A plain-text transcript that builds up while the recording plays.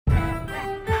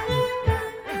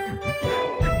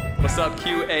What's up,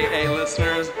 QAA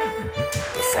listeners?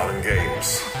 The fun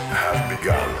games have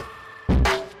begun.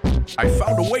 I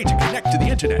found a way to connect to the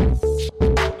internet.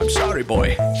 I'm sorry,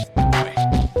 boy.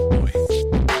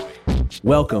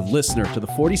 Welcome, listener, to the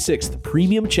 46th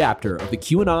premium chapter of the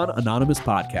QAnon Anonymous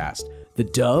podcast, the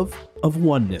Dove of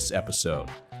Oneness episode.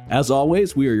 As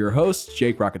always, we are your hosts,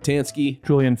 Jake Rockatansky,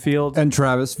 Julian Fields, and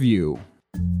Travis View.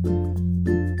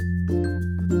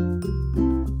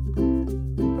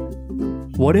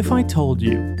 What if I told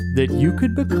you that you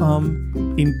could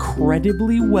become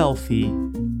incredibly wealthy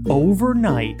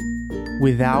overnight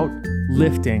without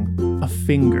lifting a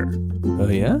finger? Oh,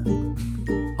 yeah?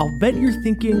 I'll bet you're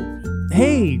thinking,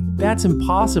 hey, that's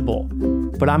impossible.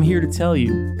 But I'm here to tell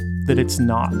you that it's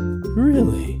not.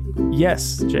 Really?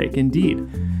 Yes, Jake, indeed.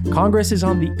 Congress is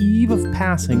on the eve of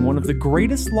passing one of the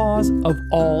greatest laws of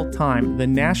all time, the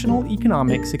National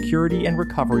Economic Security and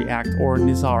Recovery Act, or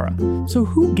NESARA. So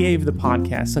who gave the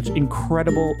podcast such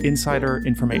incredible insider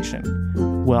information?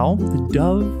 Well, the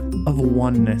Dove of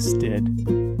Oneness did.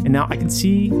 And now I can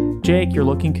see, Jake, you're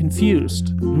looking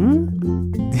confused.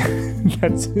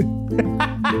 That's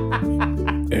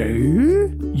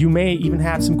You may even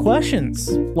have some questions,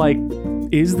 like,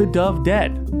 is the dove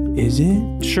dead? Is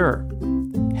it? Sure.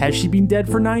 Has she been dead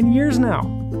for 9 years now?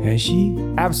 Has she?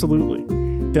 Absolutely.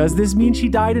 Does this mean she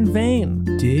died in vain?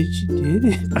 Did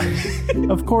it?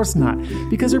 Of course not,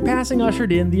 because her passing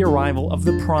ushered in the arrival of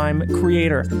the Prime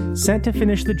Creator, sent to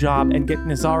finish the job and get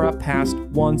NESARA passed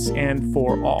once and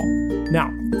for all.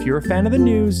 Now, if you're a fan of the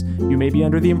news, you may be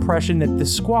under the impression that the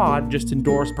Squad just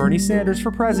endorsed Bernie Sanders for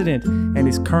president and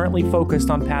is currently focused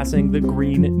on passing the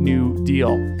Green New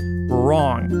Deal.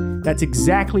 Wrong. That's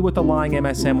exactly what the lying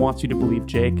MSM wants you to believe,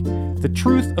 Jake. The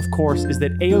truth, of course, is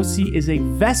that AOC is a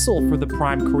vessel for the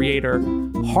Prime Creator,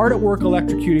 hard at work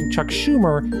electrocuting Chuck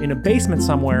Schumer in a basement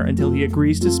somewhere until he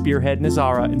agrees to spearhead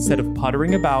NESARA instead of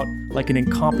puttering about like an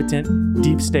incompetent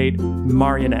deep state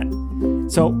marionette.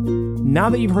 So, now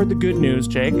that you've heard the good news,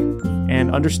 Jake,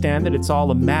 and understand that it's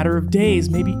all a matter of days,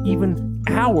 maybe even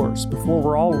hours before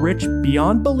we're all rich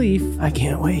beyond belief, I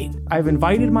can't wait. I've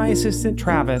invited my assistant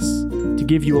Travis to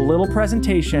give you a little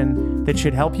presentation that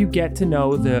should help you get to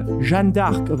know the Jeanne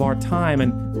d'Arc of our time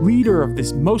and leader of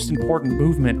this most important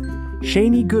movement,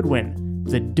 Shani Goodwin,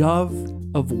 the Dove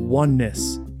of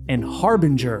Oneness and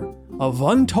harbinger of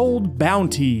untold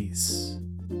bounties.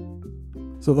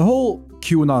 So the whole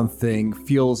QAnon thing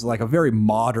feels like a very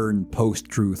modern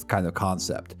post-truth kind of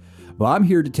concept. But I'm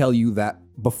here to tell you that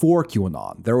before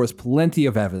QAnon, there was plenty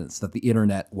of evidence that the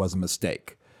internet was a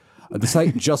mistake. To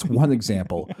cite just one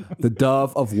example, the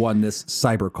Dove of Oneness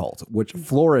cybercult, which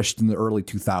flourished in the early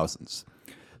 2000s.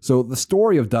 So the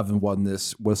story of Dove of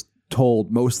Oneness was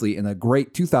told mostly in a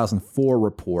great 2004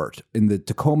 report in the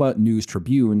Tacoma News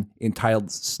Tribune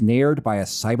entitled Snared by a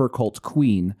Cybercult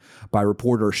Queen by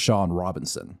reporter Sean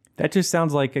Robinson. That just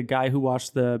sounds like a guy who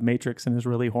watched The Matrix and is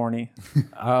really horny.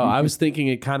 Oh, I was thinking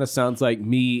it kind of sounds like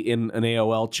me in an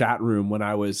AOL chat room when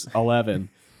I was 11.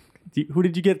 Who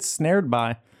did you get snared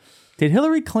by? Did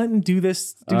Hillary Clinton do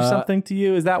something to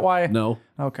you? Is that why? No.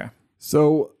 Okay.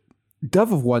 So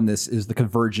Dove of Oneness is the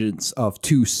convergence of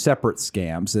two separate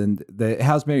scams, and it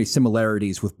has many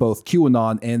similarities with both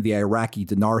QAnon and the Iraqi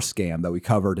dinar scam that we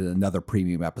covered in another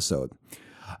premium episode.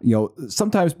 You know,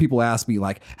 sometimes people ask me,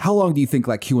 like, how long do you think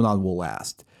like QAnon will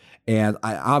last? And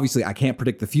I can't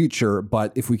predict the future,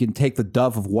 but if we can take the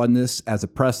Dove of Oneness as a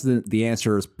precedent, the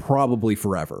answer is probably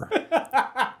forever.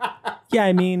 Yeah,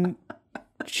 I mean,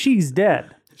 she's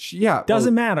dead. Yeah.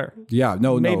 Doesn't matter. Yeah,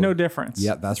 no. Made no difference.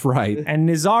 Yeah, that's right. And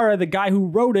NESARA, the guy who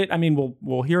wrote it, I mean,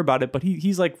 we'll hear about it, but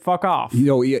he's like, fuck off. You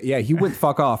know, yeah, he went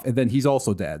fuck off, and then he's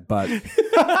also dead, but...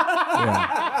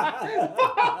 yeah.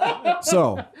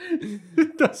 So...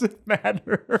 It doesn't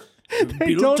matter.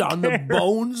 They Built don't on care. the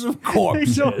bones of They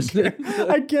corpses.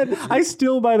 don't care. I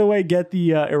still, by the way, get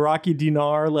the Iraqi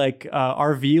dinar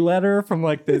RV letter from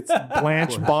like this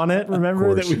Blanche Bonnet,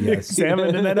 remember, course, that we yes.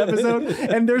 examined in that episode?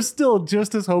 And they're still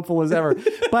just as hopeful as ever.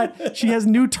 But she has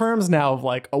new terms now of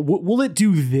like, will it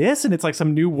do this? And it's like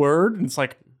some new word. And it's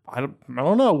like, I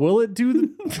don't know. Will it do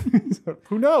the...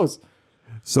 Who knows?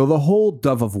 So the whole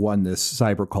Dove of Oneness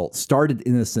cybercult started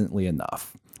innocently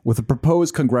enough with a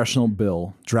proposed congressional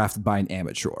bill drafted by an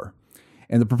amateur.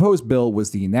 And the proposed bill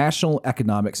was the National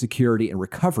Economic Security and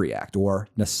Recovery Act, or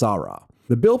NESARA.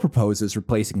 The bill proposes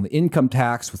replacing the income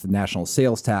tax with the national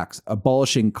sales tax,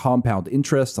 abolishing compound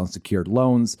interest on secured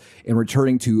loans, and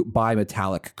returning to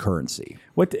bimetallic currency.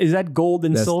 What is that, gold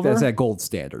and silver? That's that gold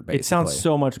standard, basically. It sounds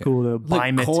so much cooler.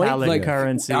 Like Bimetallic coin? Like,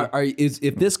 currency.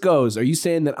 If this goes, are you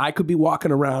saying that I could be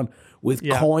walking around with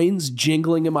Yeah. coins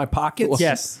jingling in my pockets.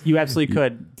 Yes, you absolutely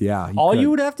could. Yeah. All could. you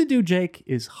would have to do, Jake,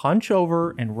 is hunch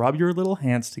over and rub your little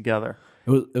hands together.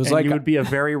 It was And like you would be a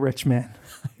very rich man.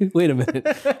 wait a minute.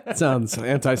 That sounds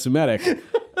anti-Semitic.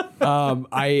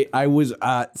 I was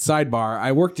sidebar.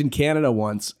 I worked in Canada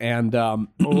once, and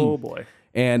Oh boy.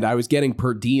 and I was getting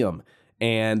per diem,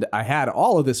 and I had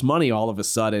all of this money all of a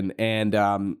sudden, and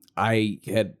I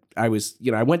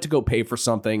went to go pay for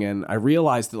something, and I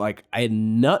realized that like I had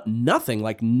nothing,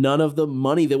 like none of the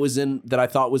money that I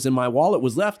thought was in my wallet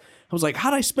was left. I was like,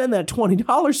 how'd I spend that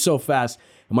 $20 so fast?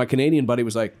 And my Canadian buddy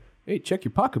was like, hey, check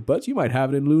your pocket, buds. You might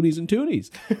have it in loonies and toonies.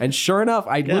 And sure enough,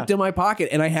 I looked in my pocket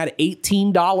and I had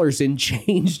 $18 in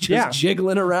change just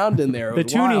jiggling around in there. The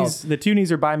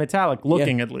toonies are bimetallic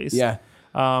looking at least. Yeah.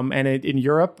 And in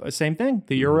Europe, same thing.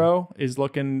 The euro is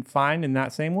looking fine in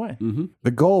that same way.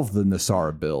 The goal of the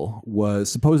Nassara bill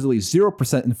was supposedly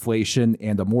 0% inflation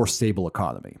and a more stable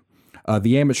economy.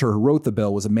 The amateur who wrote the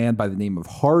bill was a man by the name of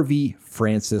Harvey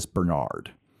Francis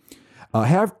Bernard.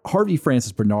 Harvey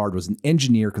Francis Bernard was an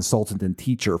engineer, consultant, and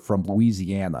teacher from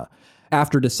Louisiana.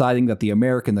 After deciding that the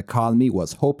American economy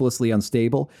was hopelessly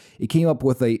unstable, he came up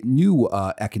with a new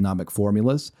economic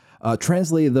formulas,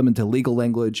 translated them into legal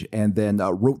language, and then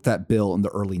wrote that bill in the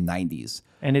early 90s.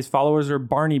 And his followers are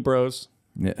Barney Bros.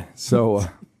 Yeah. So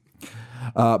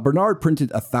Bernard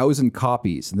printed 1,000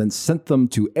 copies and then sent them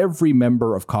to every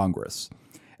member of Congress.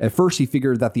 At first, he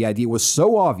figured that the idea was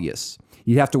so obvious,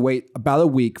 he'd have to wait about a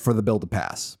week for the bill to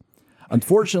pass.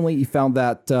 Unfortunately, he found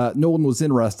that no one was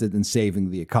interested in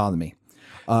saving the economy.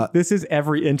 This is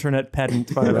every internet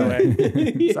pedant, by the way.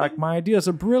 It's like, my ideas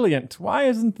are brilliant. Why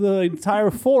isn't the entire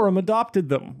forum adopted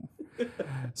them?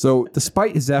 So,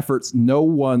 despite his efforts, no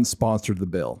one sponsored the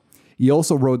bill. He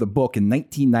also wrote a book in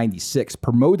 1996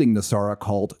 promoting Nassara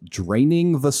called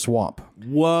Draining the Swamp.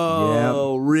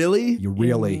 Whoa, really?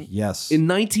 Yes. In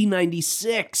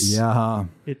 1996? Yeah.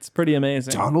 It's pretty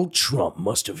amazing. Donald Trump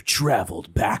must have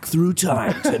traveled back through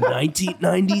time to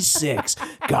 1996,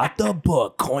 got the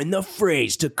book, coined the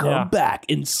phrase to come back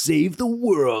and save the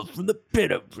world from the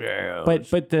pit of hell.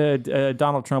 But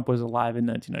Donald Trump was alive in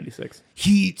 1996.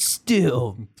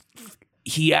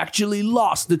 He actually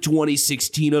lost the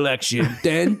 2016 election,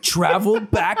 then traveled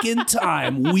back in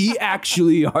time. We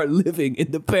actually are living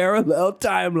in the parallel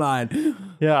timeline.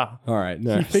 Yeah. All right.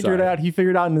 He figured out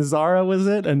Nassara was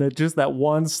it, and that just that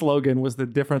one slogan was the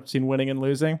difference between winning and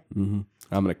losing. I'm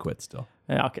going to quit still.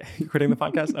 Yeah, okay. You quitting the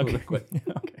podcast? Okay. Quit.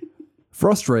 Okay.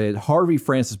 Frustrated, Harvey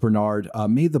Francis Bernard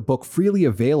made the book freely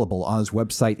available on his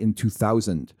website in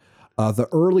 2000. The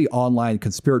early online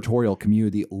conspiratorial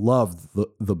community loved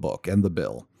the book and the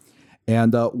bill.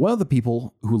 And one of the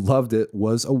people who loved it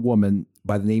was a woman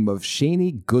by the name of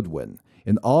Shani Goodwin,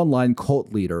 an online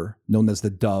cult leader known as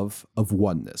the Dove of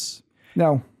Oneness.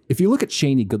 Now, if you look at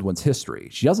Shani Goodwin's history,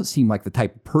 she doesn't seem like the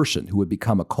type of person who would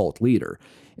become a cult leader.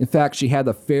 In fact, she had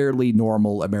a fairly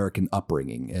normal American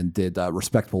upbringing and did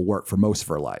respectable work for most of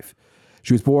her life.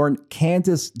 She was born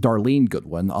Candace Darlene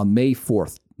Goodwin on May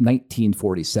 4th,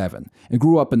 1947, and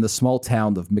grew up in the small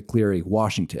town of McCleary,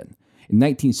 Washington. In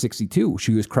 1962,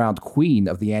 she was crowned queen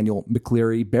of the annual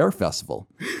McCleary Bear Festival.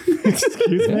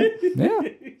 Excuse me? Yeah.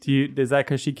 Is that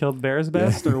because she killed bears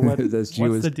best, or what? What's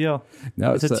the deal?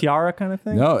 No, it's a tiara kind of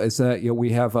thing. No, it's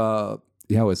we have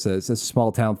it's a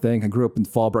small town thing. I grew up in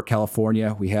Fallbrook,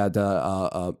 California. We had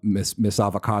Miss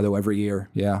Avocado every year.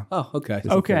 Yeah. Oh, okay.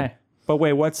 Okay. But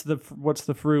wait, what's the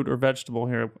fruit or vegetable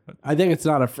here? I think it's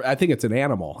not I think it's an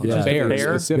animal. Yeah. It's a bear,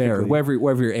 Bear? specifically.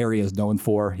 Whatever your area is known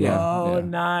for. Yeah. Oh, yeah.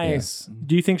 nice.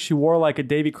 Do you think she wore like a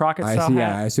Davy Crockett I style see.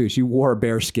 hat? Yeah, I see. She wore a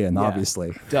bear skin,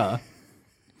 obviously. Duh.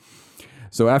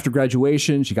 So after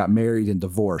graduation, she got married and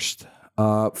divorced.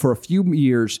 For a few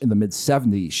years in the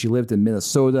mid-'70s, she lived in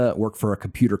Minnesota, worked for a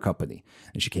computer company.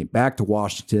 And she came back to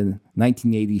Washington.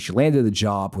 1980, she landed a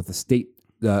job with the state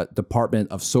Department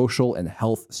of Social and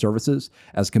Health Services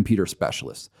as a computer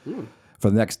specialist. For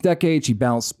the next decade, she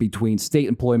bounced between state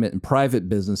employment and private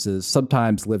businesses,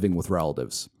 sometimes living with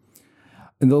relatives.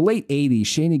 In the late 80s,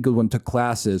 Shani Goodwin took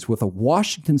classes with a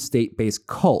Washington state-based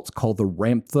cult called the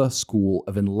Ramtha School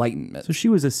of Enlightenment. So she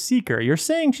was a seeker. You're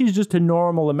saying she's just a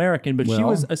normal American, but she Well-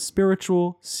 was a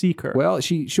spiritual seeker. Well,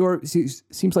 she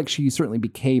seems like she certainly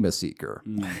became a seeker.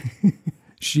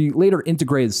 She later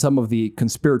integrated some of the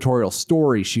conspiratorial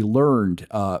stories she learned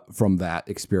from that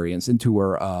experience into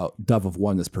her Dove of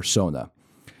Oneness persona.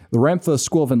 The Ramtha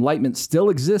School of Enlightenment still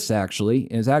exists, actually,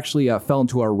 and it actually fell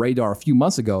into our radar a few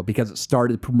months ago because it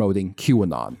started promoting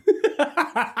QAnon.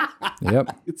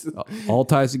 Yep. All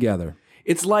ties together.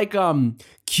 It's like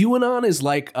QAnon is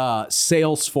like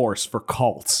Salesforce for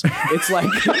cults. It's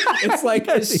like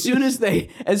as soon as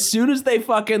they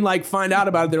fucking like find out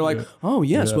about it, they're like, oh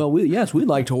yes, well we'd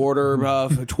like to order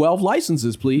 12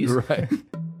 licenses, please. Right.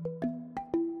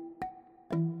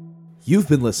 You've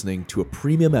been listening to a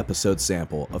premium episode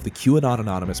sample of the QAnon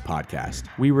Anonymous podcast.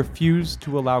 We refuse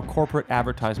to allow corporate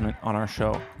advertisement on our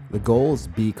show. The goal is to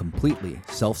be completely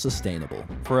self-sustainable.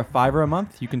 For $5 a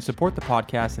month, you can support the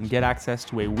podcast and get access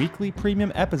to a weekly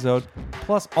premium episode,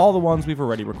 plus all the ones we've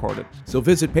already recorded. So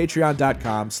visit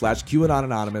patreon.com/QAnon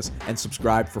Anonymous and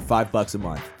subscribe for $5 a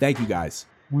month. Thank you guys.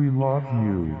 We love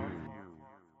you.